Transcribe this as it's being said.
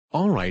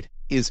Alright,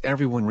 is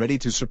everyone ready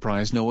to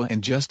surprise Noah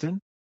and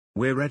Justin?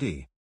 We're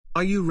ready.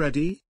 Are you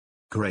ready?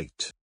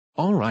 Great.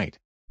 Alright.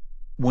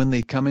 When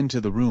they come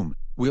into the room,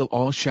 we'll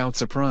all shout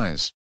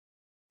surprise.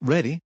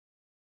 Ready?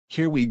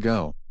 Here we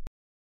go.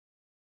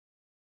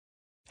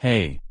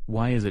 Hey,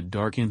 why is it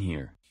dark in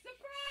here?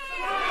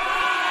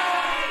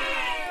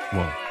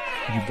 Whoa,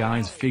 you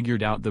guys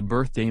figured out the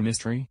birthday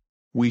mystery?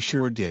 We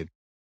sure did.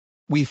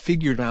 We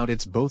figured out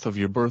it's both of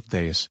your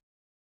birthdays.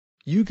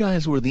 You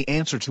guys were the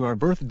answer to our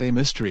birthday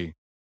mystery.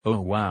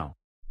 Oh wow.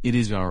 It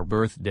is our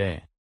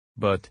birthday.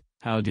 But,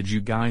 how did you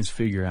guys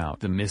figure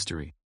out the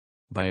mystery?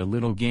 By a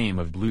little game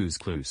of Blue's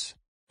Clues.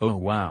 Oh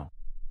wow.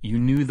 You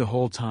knew the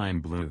whole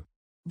time, Blue.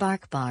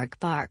 Bark bark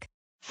bark.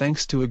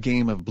 Thanks to a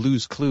game of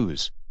Blue's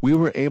Clues, we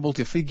were able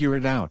to figure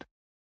it out.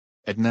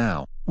 And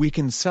now, we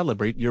can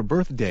celebrate your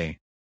birthday.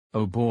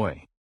 Oh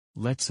boy.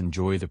 Let's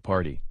enjoy the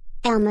party.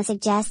 Elmo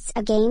suggests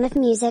a game of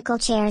musical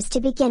chairs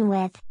to begin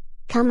with.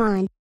 Come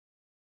on.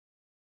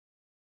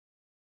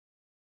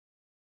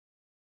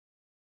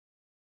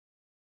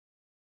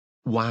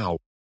 Wow.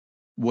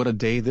 What a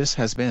day this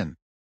has been.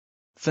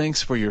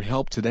 Thanks for your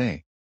help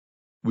today.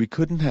 We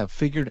couldn't have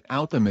figured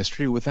out the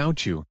mystery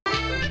without you.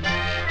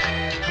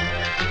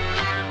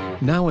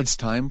 Now it's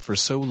time for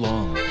So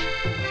Long.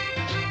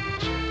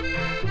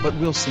 But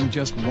we'll sing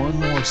just one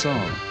more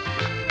song.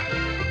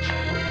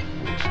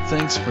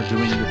 Thanks for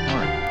doing your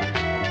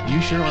part.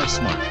 You sure are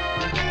smart.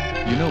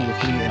 You know,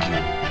 with me and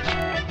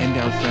you, and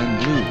our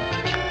friend Blue,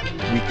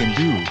 we can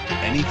do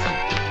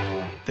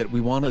anything that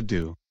we want to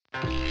do.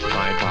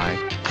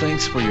 Bye-bye,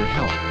 thanks for your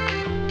help.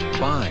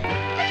 Bye.